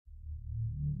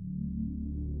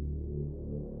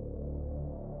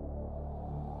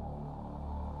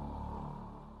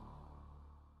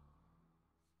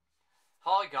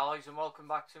Hi guys, and welcome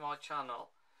back to my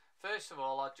channel. First of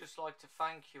all, I'd just like to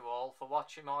thank you all for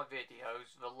watching my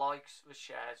videos, the likes, the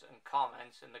shares and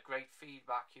comments and the great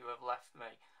feedback you have left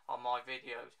me on my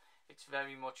videos. It's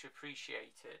very much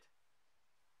appreciated.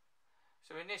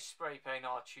 So in this spray paint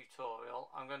art tutorial,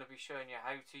 I'm going to be showing you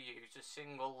how to use a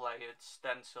single layered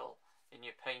stencil in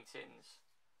your paintings.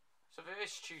 So for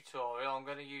this tutorial I'm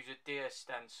going to use a deer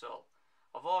stencil.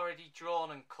 I've already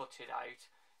drawn and cut it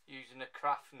out using a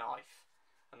craft knife,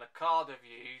 and the card I've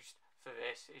used for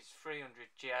this is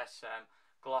 300 GSM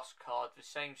gloss card, the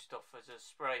same stuff as a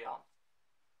spray on.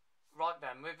 Right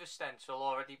then, with the stencil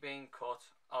already being cut,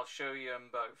 I'll show you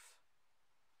them both.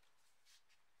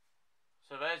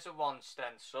 So there's the one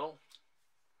stencil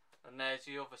and there's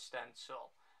the other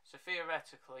stencil. So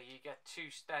theoretically you get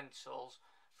two stencils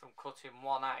from cutting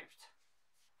one out.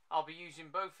 I'll be using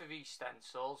both of these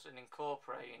stencils and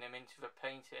incorporating them into the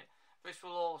painting. This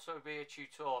will also be a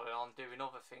tutorial on doing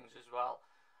other things as well.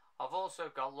 I've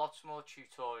also got lots more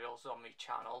tutorials on my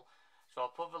channel, so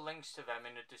I'll put the links to them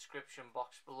in the description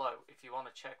box below. If you want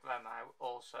to check them out,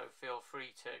 also feel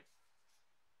free to.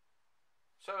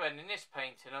 So then, in this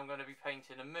painting I'm going to be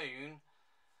painting a moon.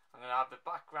 I'm going to have the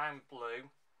background blue,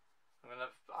 I'm going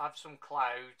to have some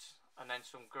clouds and then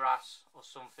some grass or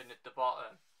something at the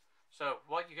bottom. So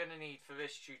what you're going to need for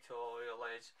this tutorial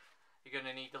is you're going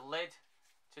to need a lid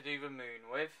to do the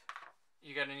moon with.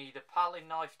 You're going to need a palette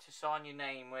knife to sign your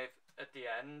name with at the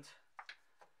end.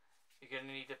 You're going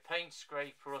to need a paint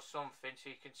scraper or something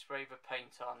so you can spray the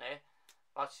paint on it.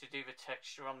 That's to do the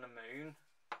texture on the moon.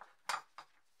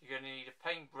 You're going to need a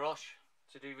paintbrush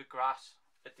to do the grass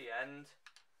at the end.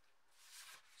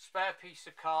 Spare piece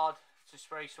of card to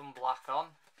spray some black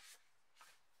on.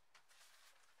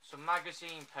 Some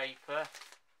magazine paper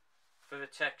for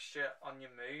the texture on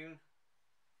your moon.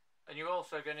 And you're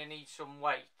also going to need some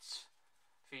weights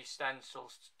for your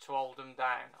stencils to hold them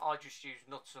down. I just use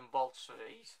nuts and bolts for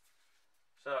these.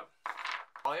 So,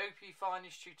 I hope you find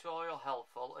this tutorial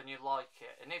helpful and you like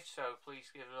it. And if so, please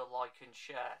give it a like and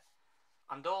share.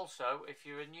 And also, if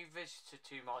you're a new visitor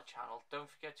to my channel, don't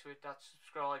forget to hit that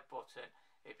subscribe button.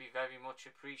 It'd be very much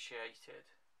appreciated.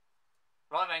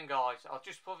 Right then guys, I'll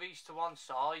just put these to one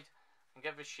side and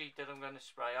get the sheet that I'm going to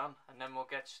spray on, and then we'll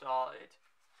get started.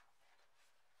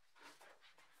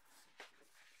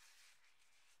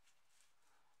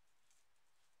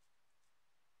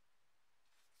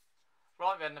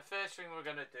 Right then, the first thing we're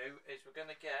going to do is we're going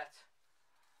to get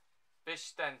this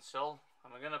stencil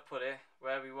and we're going to put it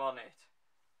where we want it.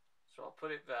 So I'll put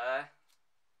it there,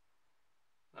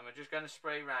 and we're just going to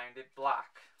spray around it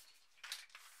black.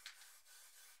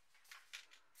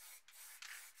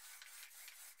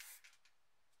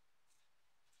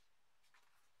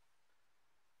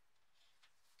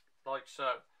 Like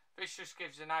so. This just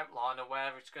gives an outline of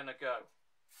where it's going to go.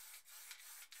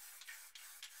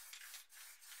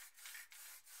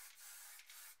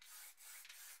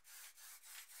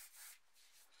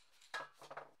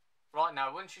 Right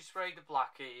now, once you spray the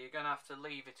black here, you're going to have to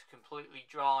leave it completely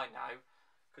dry now,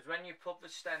 because when you put the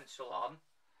stencil on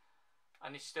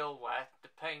and it's still wet,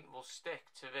 the paint will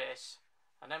stick to this,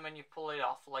 and then when you pull it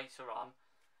off later on,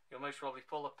 you'll most probably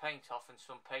pull the paint off and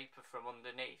some paper from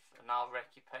underneath, and that'll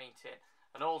wreck your painting.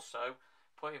 And also,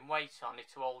 putting weight on it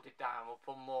to hold it down will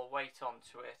put more weight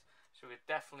onto it, so it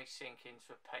will definitely sink into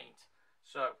the paint.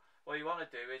 So what you want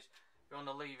to do is you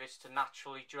want to leave this to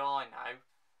naturally dry now.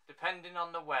 Depending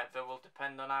on the weather will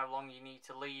depend on how long you need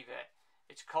to leave it.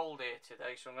 It's cold here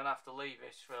today, so I'm going to have to leave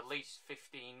this for at least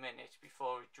 15 minutes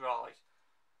before it dries.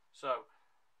 So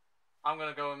I'm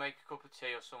going to go and make a cup of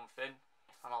tea or something,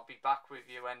 and I'll be back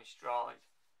with you when it's dried.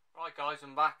 Right guys,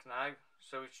 I'm back now.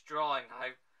 So it's dry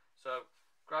now. So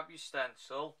grab your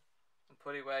stencil and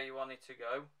put it where you want it to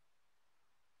go,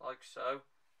 like so.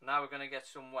 Now we're going to get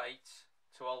some weights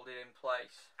to hold it in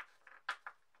place.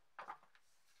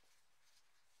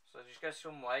 So just get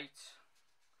some weights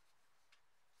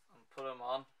and put them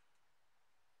on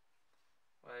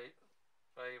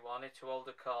where you want it to hold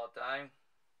the card down.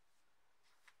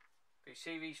 But you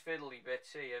see these fiddly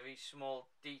bits here, these small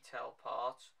detail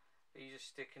parts, these are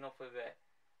sticking up a bit.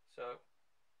 So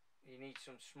you need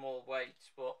some small weights,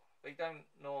 but they don't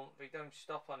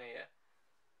stop on here,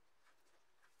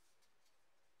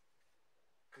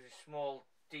 because the small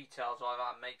details like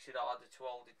that makes it harder to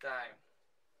hold it down.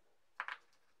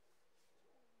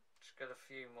 Just get a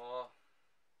few more.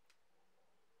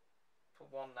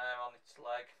 Put one there on its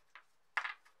leg.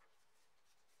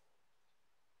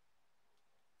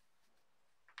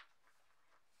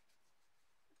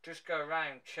 Just go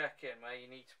around checking where you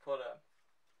need to put them.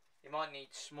 You might need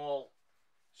small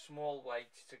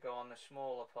weights to go on the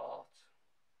smaller part.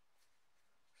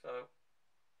 So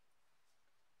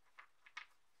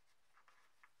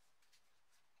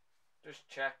just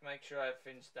check, make sure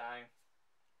everything's down.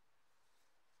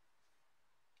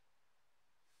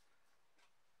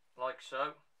 Like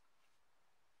so.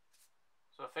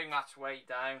 So I think that's way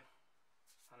down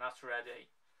and that's ready.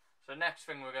 So next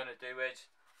thing we're going to do is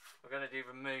we're going to do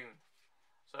the moon.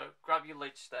 So grab your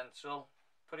lid stencil,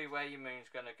 put it where your moon's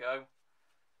going to go,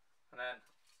 and then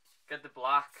get the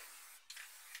black,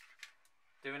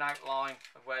 do an outline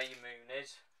of where your moon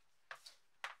is,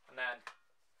 and then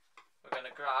we're going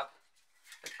to grab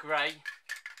a grey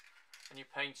and your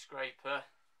paint scraper,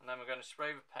 and then we're going to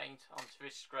spray the paint onto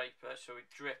this scraper so it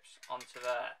drips onto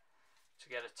there to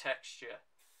get a texture.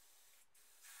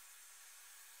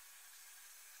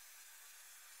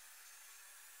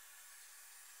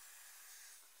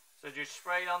 So just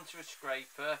spray it onto a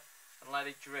scraper and let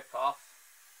it drip off.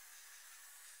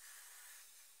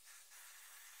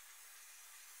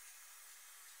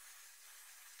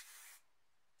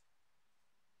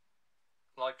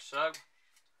 Like so.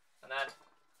 And then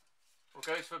we'll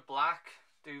go to the black,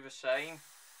 do the same.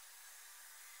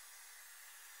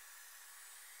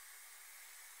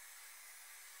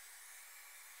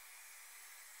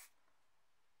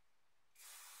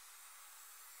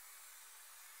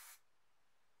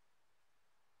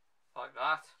 Like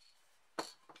that.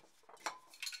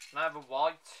 Now the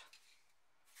white,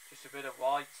 just a bit of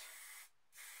white.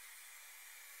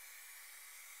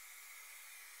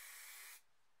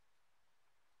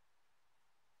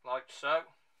 Like so.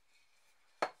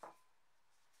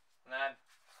 And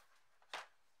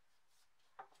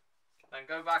then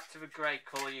go back to the grey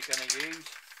colour you're going to use,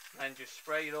 and then just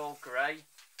spray it all grey.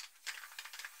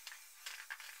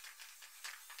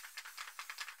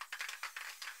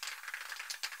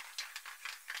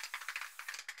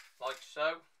 Like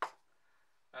so.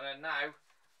 And then now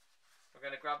we're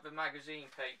going to grab the magazine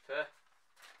paper.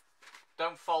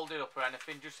 Don't fold it up or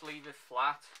anything, just leave it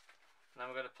flat. And then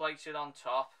we're going to place it on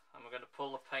top and we're going to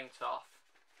pull the paint off.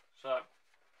 So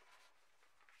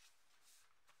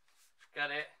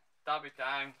get it, dab it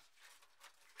down,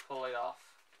 pull it off.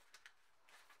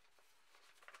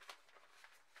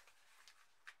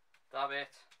 Dab it,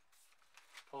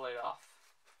 pull it off.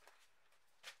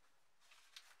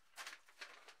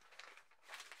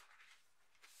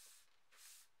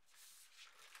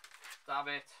 Dab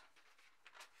it,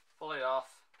 pull it off,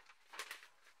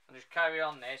 and just carry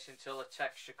on this until the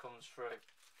texture comes through.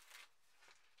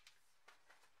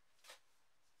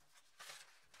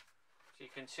 So you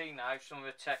can see now some of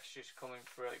the texture's coming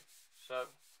through. So,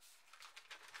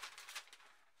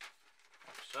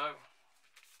 like so.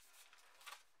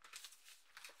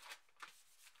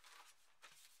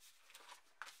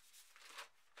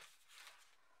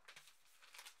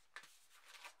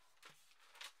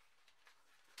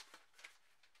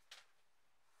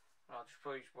 I'll just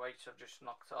put these weights I've just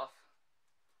knocked off.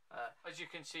 As you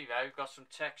can see there, we've got some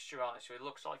texture on it, so it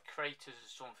looks like craters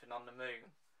or something on the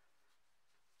moon.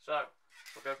 So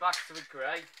we'll go back to the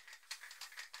grey, and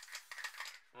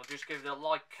we'll just give it a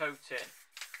light coating.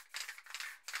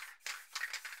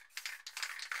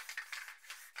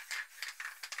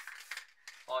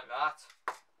 Like that.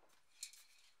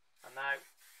 And now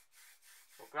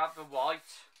we'll grab the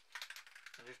white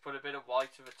and just put a bit of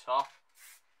white at the top.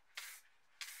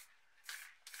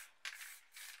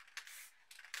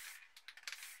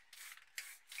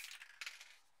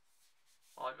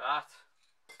 Like that.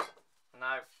 And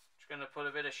now just going to put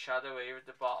a bit of shadow here at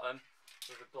the bottom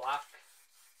with the black.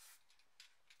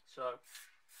 So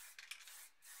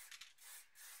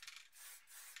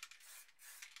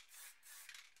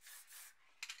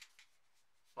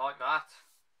like that.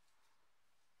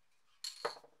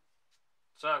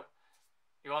 So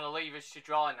you want to leave it to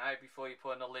dry now before you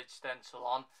put a lid stencil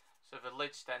on, so the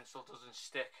lid stencil doesn't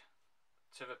stick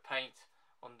to the paint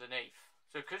underneath.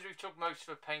 So because we've took most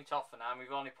of the paint off now and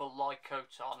we've only put light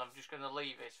coats on, I'm just going to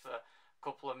leave it for a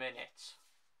couple of minutes.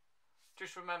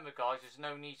 Just remember guys, there's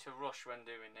no need to rush when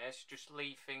doing this, just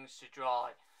leave things to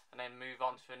dry and then move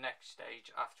on to the next stage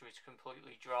after it's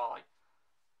completely dry.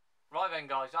 Right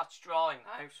then guys, that's dry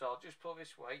now, so I'll just put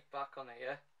this weight back on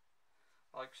here,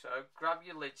 like so. Grab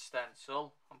your lid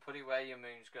stencil and put it where your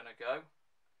moon's going to go.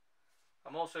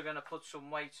 I'm also going to put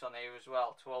some weights on here as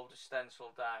well to hold the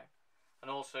stencil down, and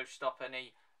also stop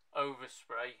any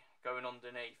overspray going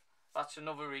underneath. That's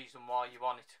another reason why you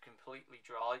want it to completely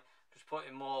dry, because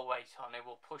putting more weight on it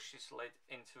will push this lid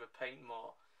into the paint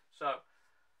more. So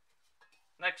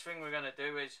next thing we're going to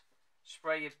do is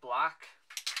spray it black.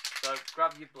 So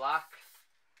grab your black,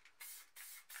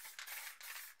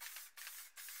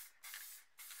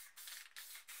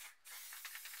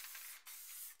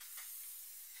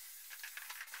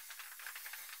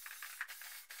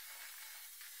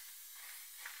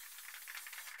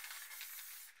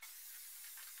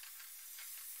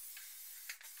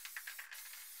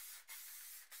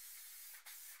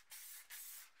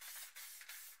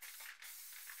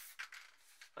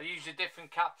 used a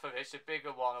different cap for this, a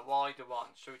bigger one, a wider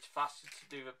one, so it's faster to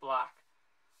do the black.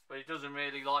 But it doesn't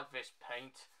really like this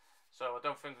paint, so I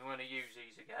don't think I'm going to use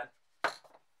these again.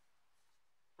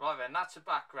 Right then, that's the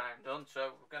background done,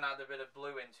 so we're going to add a bit of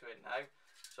blue into it now.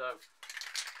 So,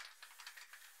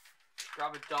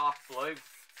 grab a dark blue,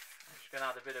 I'm just going to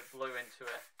add a bit of blue into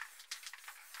it.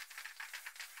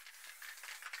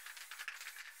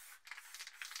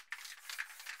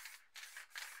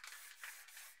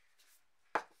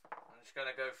 I'm just going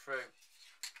to go through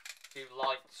a few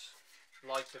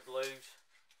lighter blues.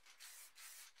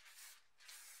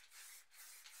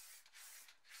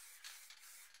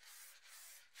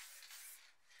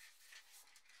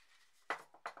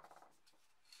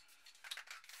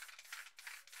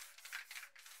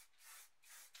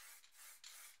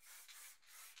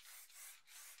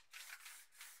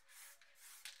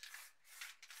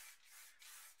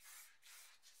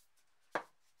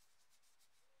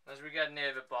 As we get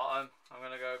near the bottom, I'm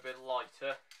going to go a bit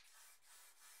lighter.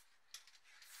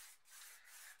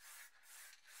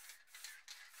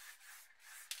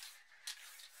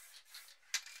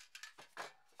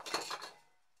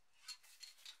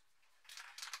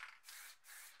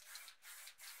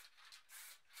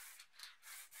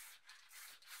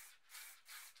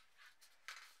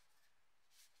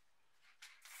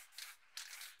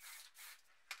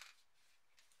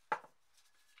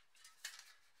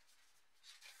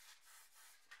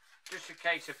 Just a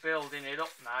case of building it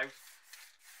up now.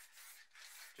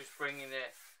 Just bringing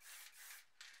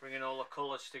all the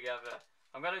colours together.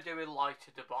 I'm going to do it light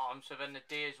at the bottom, so then the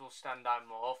deers will stand out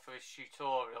more for this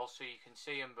tutorial, so you can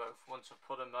see them both once I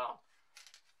put them on.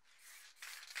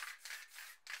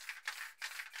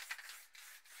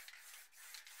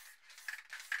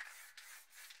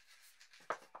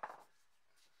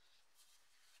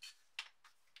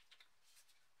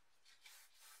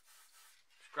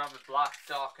 Just grab the black,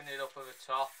 darken it up at the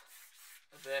top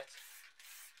a bit.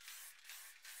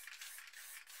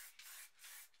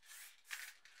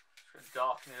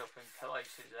 Darken it up in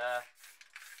places there.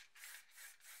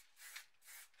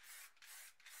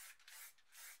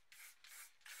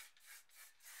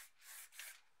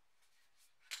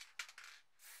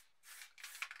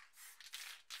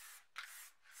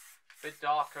 Bit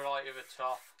darker right at the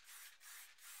top.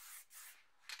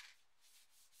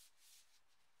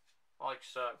 Like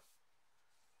so.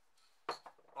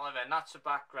 Right then, that's the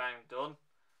background done.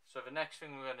 So the next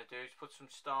thing we're going to do is put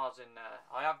some stars in there.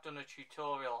 I have done a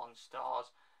tutorial on stars.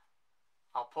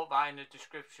 I'll put that in the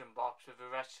description box with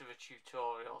the rest of the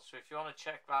tutorial. So if you want to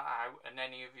check that out and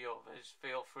any of the others,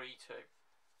 feel free to.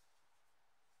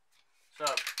 So,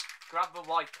 grab the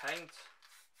white paint.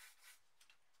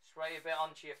 Spray a bit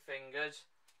onto your fingers.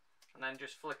 And then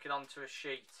just flick it onto a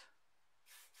sheet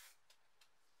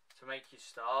to make your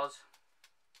stars.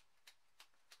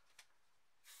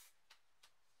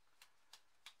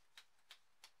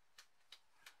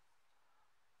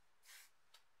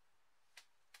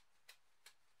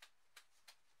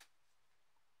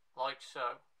 Like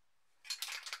so.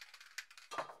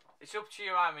 It's up to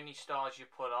you how many stars you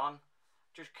put on.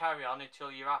 Just carry on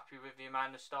until you're happy with the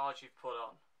amount of stars you've put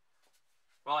on.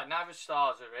 Right, now the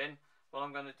stars are in, what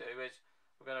I'm going to do is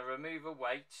we're going to remove the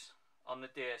weights on the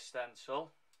deer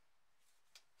stencil.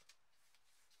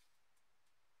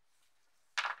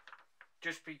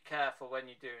 Just be careful when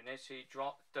you're doing this so you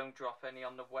don't drop any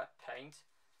on the wet paint,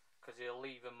 because it'll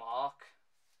leave a mark.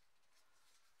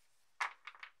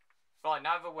 Right,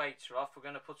 now the weights are off, we're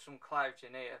going to put some clouds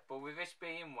in here. But with this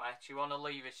being wet, you want to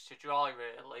leave this to dry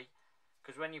really.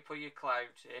 Because when you put your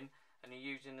clouds in, and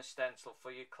you're using the stencil for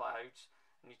your clouds,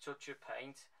 and you touch your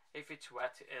paint, if it's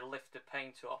wet, it'll lift the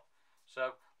paint up.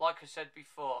 So, like I said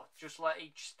before, just let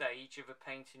each stage of the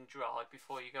painting dry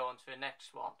before you go on to the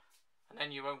next one. And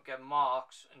then you won't get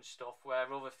marks and stuff where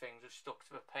other things have stuck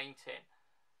to the painting.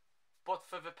 But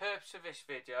for the purpose of this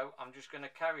video, I'm just going to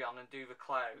carry on and do the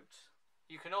clouds.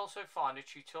 You can also find a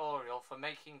tutorial for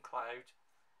making cloud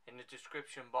in the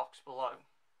description box below.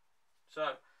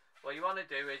 So, what you want to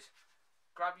do is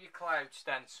grab your cloud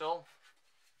stencil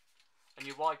and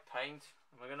your white paint,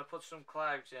 and we're going to put some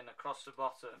clouds in across the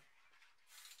bottom.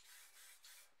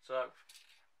 So,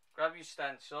 grab your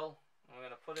stencil, and we're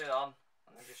going to put it on,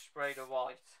 and then just spray the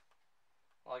white,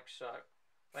 like so.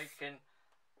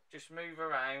 Just move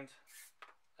around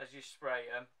as you spray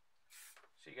them,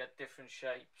 so you get different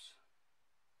shapes.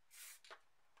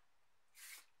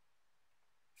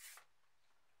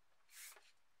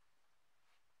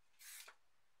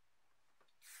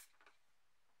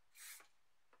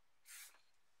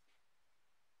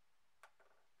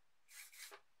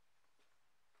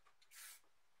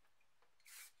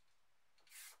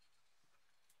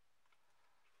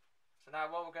 So now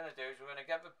what we're going to do is we're going to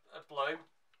get a blue,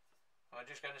 and we're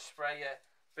just going to spray a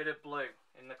bit of blue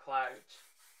in the clouds.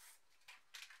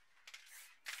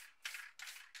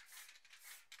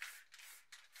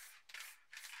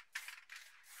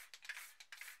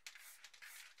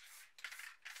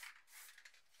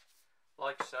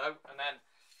 Like so, and then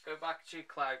go back to your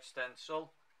cloud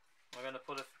stencil. We're going to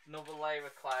put another layer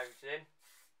of clouds in.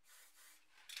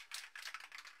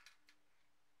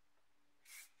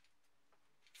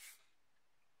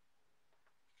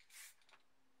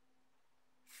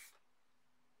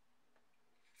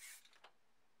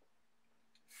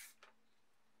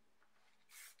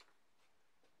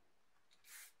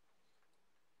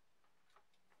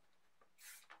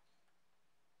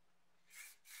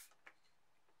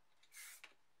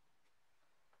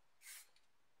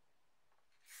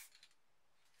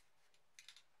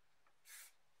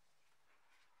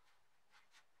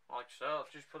 Like so, I'll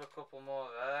just put a couple more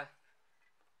there.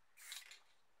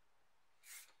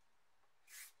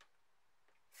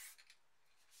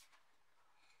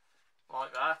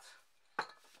 Like that.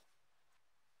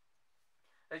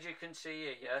 As you can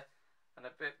see here, and a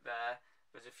bit there,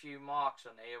 there's a few marks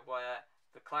on here where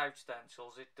the cloud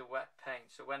stencils hit the wet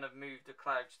paint. So when I've moved the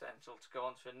cloud stencil to go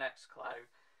on to the next cloud,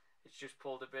 it's just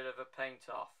pulled a bit of a paint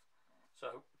off.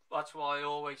 So that's why I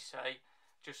always say,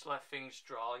 just let things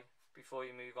dry before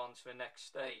you move on to the next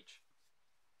stage.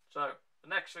 So the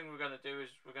next thing we're going to do is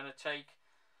we're going to take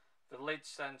the lid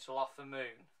stencil off the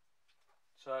moon.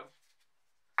 So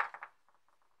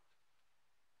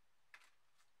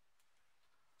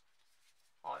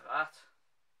like that.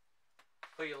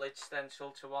 Put your lid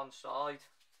stencil to one side,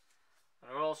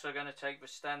 and we're also going to take the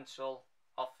stencil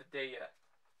off the deer.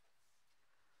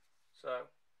 So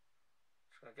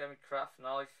just going to get my craft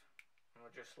knife and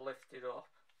we'll just lift it up.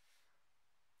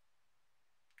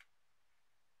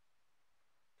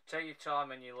 Take your time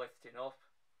when you're lifting up,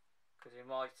 because you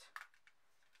might,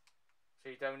 so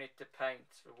you don't hit the paint,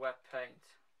 the wet paint.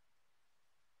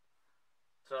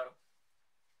 So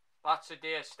that's a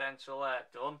deer stencil there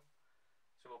done.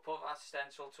 So we'll put that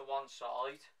stencil to one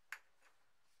side,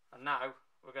 and now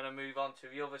we're going to move on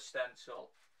to the other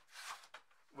stencil,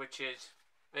 which is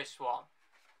this one.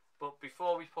 But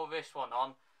before we put this one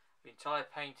on, the entire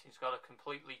painting's got to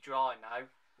completely dry now,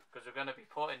 because we're going to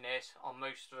be putting this on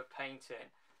most of the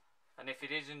painting. And if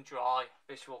it isn't dry,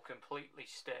 this will completely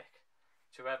stick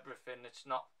to everything that's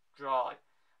not dry.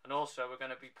 And also we're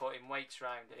going to be putting weights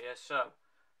around here, so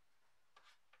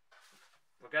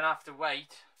we're going to have to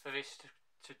wait for this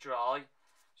to dry.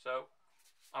 So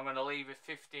I'm going to leave it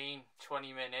 15-20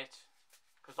 minutes,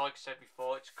 because like I said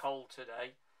before, it's cold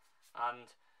today, and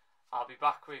I'll be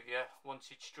back with you once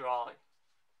it's dry.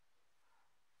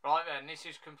 Right then, this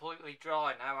is completely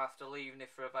dry now after leaving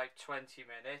it for about 20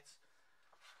 minutes.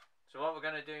 So what we're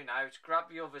going to do now is grab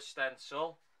the other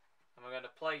stencil, and we're going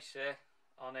to place it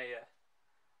on here.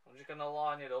 I'm just going to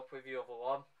line it up with the other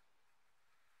one,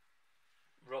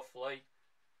 roughly.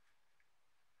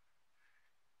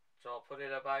 So I'll put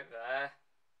it about there,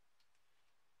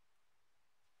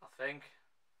 I think.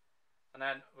 And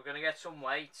then we're going to get some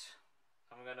weight,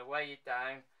 and we're going to weigh it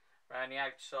down around the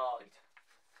outside.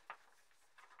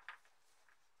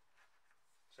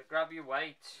 So grab your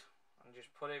weight and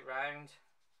just put it round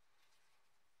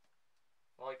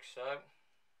like so.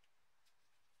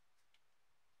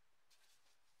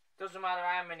 Doesn't matter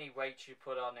how many weights you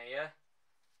put on here,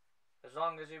 as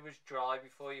long as it was dry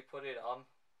before you put it on,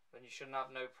 then you shouldn't have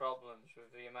no problems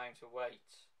with the amount of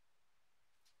weights.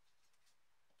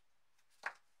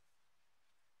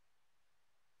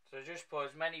 So just put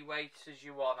as many weights as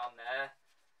you want on there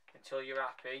until you're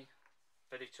happy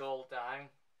that it's all down.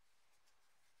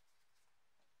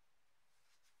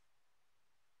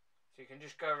 So you can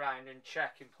just go around and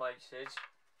check in places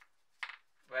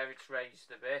where it's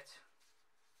raised a bit.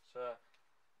 So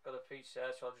I've got a piece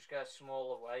there, so I'll just get a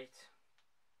smaller weight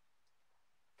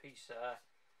piece there,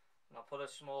 and I'll put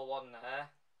a small one there,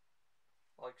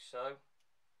 like so.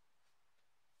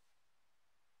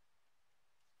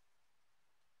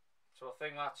 So I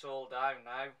think that's all down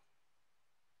now.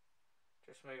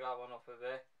 Just move that one up a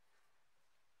bit.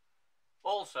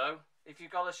 Also, if you've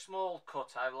got a small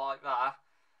cutout like that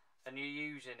and you're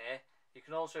using it, you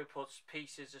can also put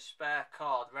pieces of spare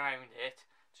card round it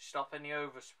to stop any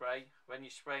overspray when you're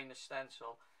spraying the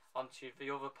stencil onto the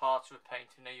other parts of the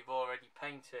painting that you've already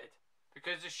painted.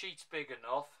 Because the sheet's big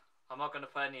enough, I'm not going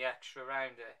to put any extra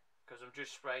around it, because I'm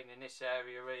just spraying in this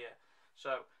area here.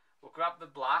 So we'll grab the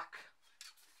black,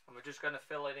 and we're just going to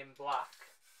fill it in black.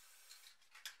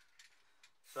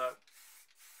 So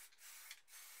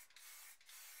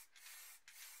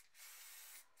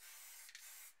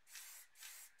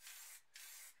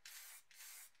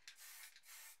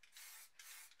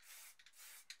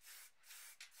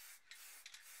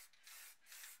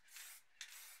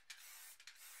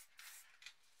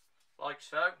like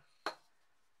so.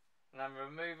 And then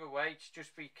remove the weights,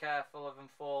 just be careful of them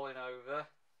falling over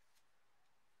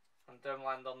and don't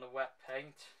land on the wet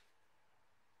paint.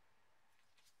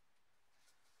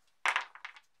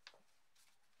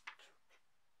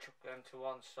 Chuck them to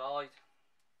one side.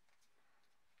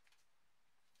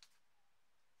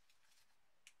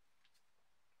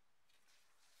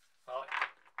 Right,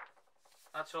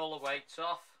 that's all the weights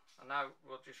off, and now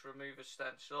we'll just remove a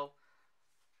stencil.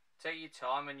 Take your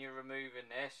time when you're removing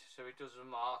this so it doesn't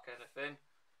mark anything.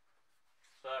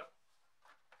 So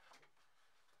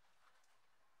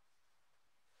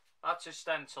that's a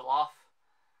stencil off.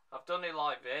 I've done it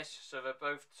like this so they're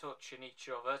both touching each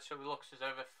other, so it looks as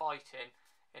though they're fighting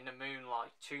in the moonlight,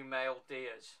 two male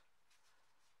deers.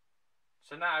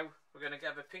 So now we're going to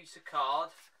get a piece of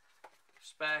card,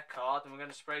 spare card, and we're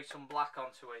going to spray some black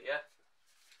onto it, yeah?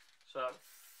 So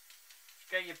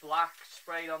get your black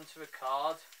sprayed onto the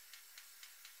card.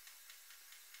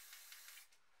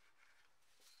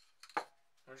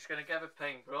 I'm just going to get a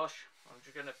paintbrush. I'm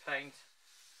just going to paint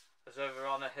as though we're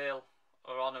on a hill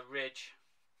or on a ridge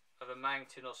of a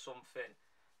mountain or something.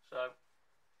 So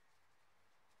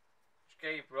just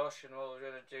get your brush, and all we're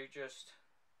going to do, just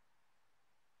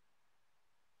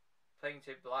paint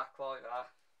it black like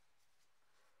that.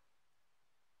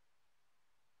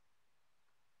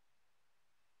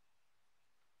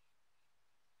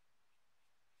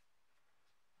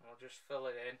 And we'll just fill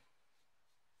it in.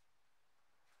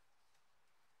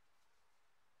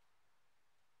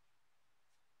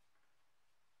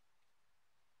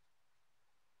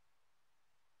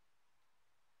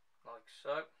 Like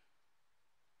so.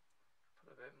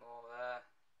 Put a bit more there,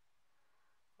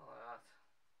 like that.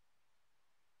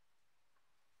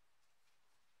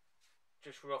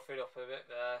 Just rough it up a bit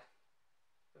there,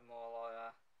 a bit more like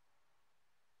that.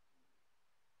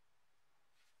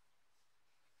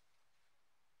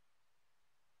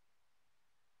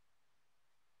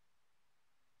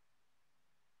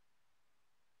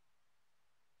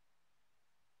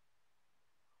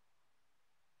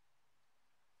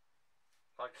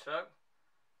 Like so.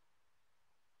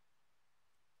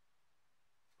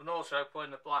 And also putting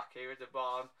the black here at the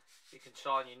bottom, you can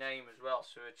sign your name as well,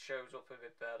 so it shows up a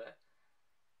bit better.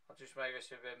 I'll just make this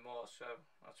a bit more, so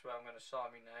that's where I'm going to sign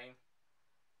my name.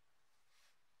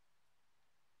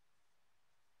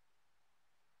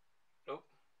 Oh,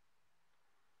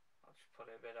 I'll just put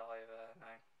it a bit higher there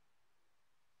now.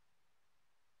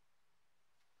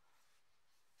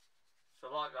 So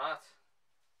like that.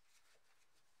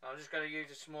 I'm just going to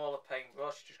use a smaller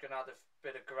paintbrush, just going to add a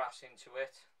bit of grass into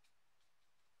it.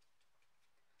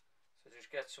 So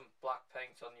just get some black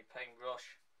paint on your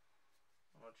paintbrush,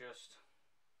 and we'll just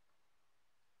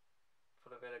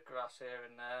put a bit of grass here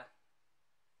and there.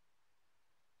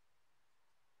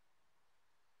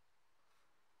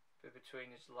 A bit between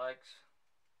his legs.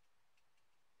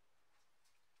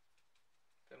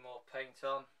 A bit more paint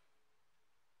on.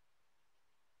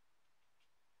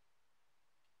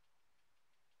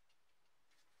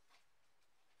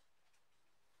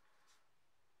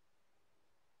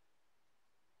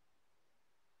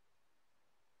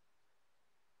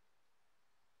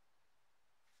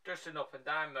 Just an up and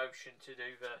down motion to do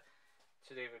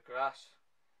the grass.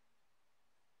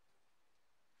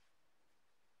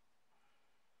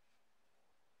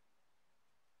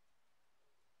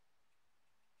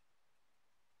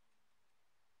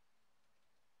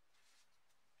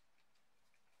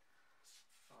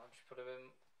 I'll just put a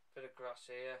bit of grass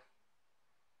here.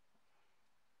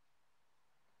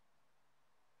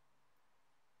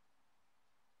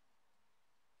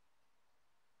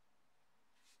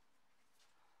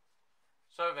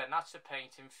 So then that's the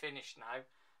painting finished now.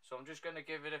 So I'm just going to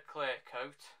give it a clear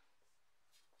coat.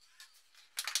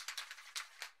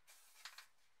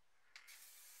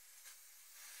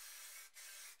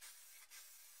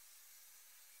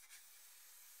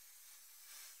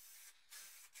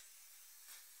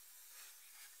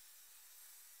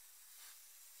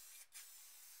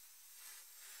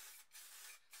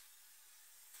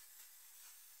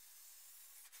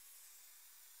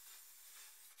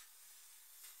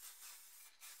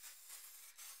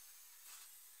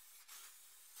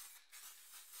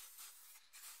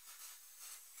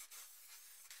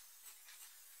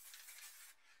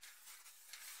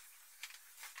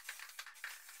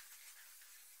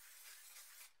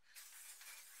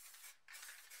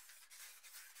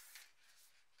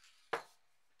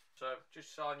 So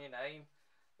just sign your name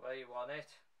where you want it.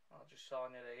 I'll just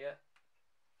sign it here.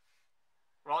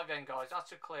 Right then guys,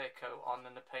 that's a clear coat on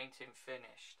and the painting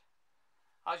finished.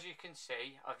 As you can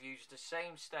see, I've used the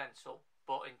same stencil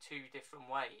but in two different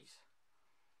ways.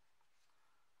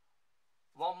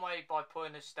 One way by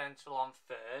putting a stencil on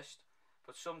first,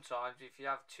 but sometimes if you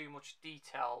have too much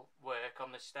detail work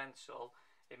on the stencil,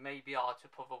 it may be hard to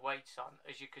put the weights on.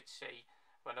 As you could see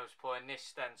when I was putting this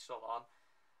stencil on,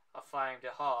 I found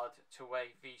it hard to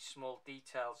weigh these small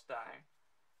details down.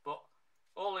 But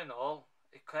all in all,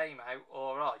 it came out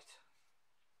alright.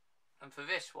 And for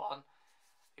this one,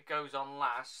 it goes on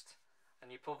last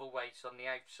and you put the weights on the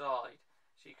outside.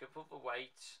 So you can put the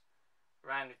weights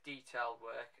around the detailed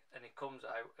work and it comes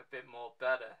out a bit more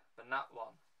better than that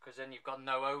one, because then you've got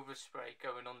no overspray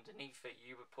going underneath it.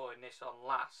 You were putting this on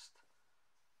last.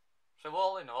 So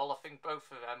all in all, I think both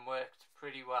of them worked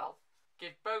pretty well.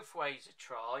 Give both ways a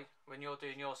try when you're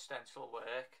doing your stencil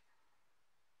work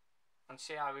and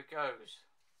see how it goes.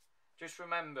 Just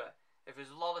remember, if there's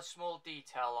a lot of small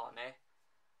detail on it,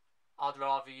 I'd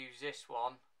rather use this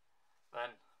one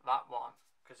than that one,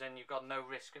 because then you've got no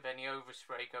risk of any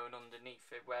overspray going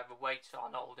underneath it where the weights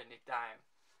aren't holding it down.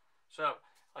 So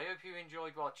I hope you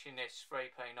enjoyed watching this spray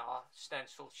paint art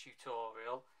stencil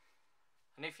tutorial,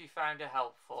 and if you found it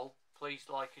helpful, please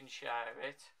like and share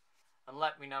it, and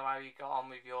let me know how you got on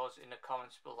with yours in the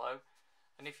comments below.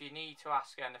 And if you need to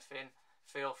ask anything,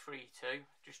 feel free to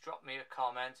just drop me a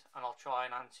comment and I'll try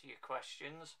and answer your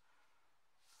questions.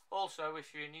 Also,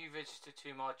 if you're a new visitor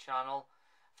to my channel,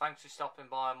 thanks for stopping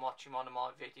by and watching one of my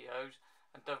videos,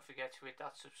 and don't forget to hit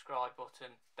that subscribe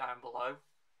button down below.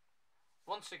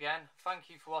 Once again, thank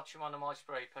you for watching one of my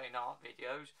spray paint art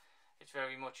videos. It's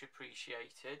very much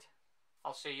appreciated.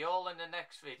 I'll see you all in the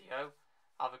next video.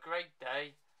 Have a great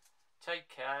day, take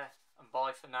care, and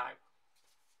bye for now.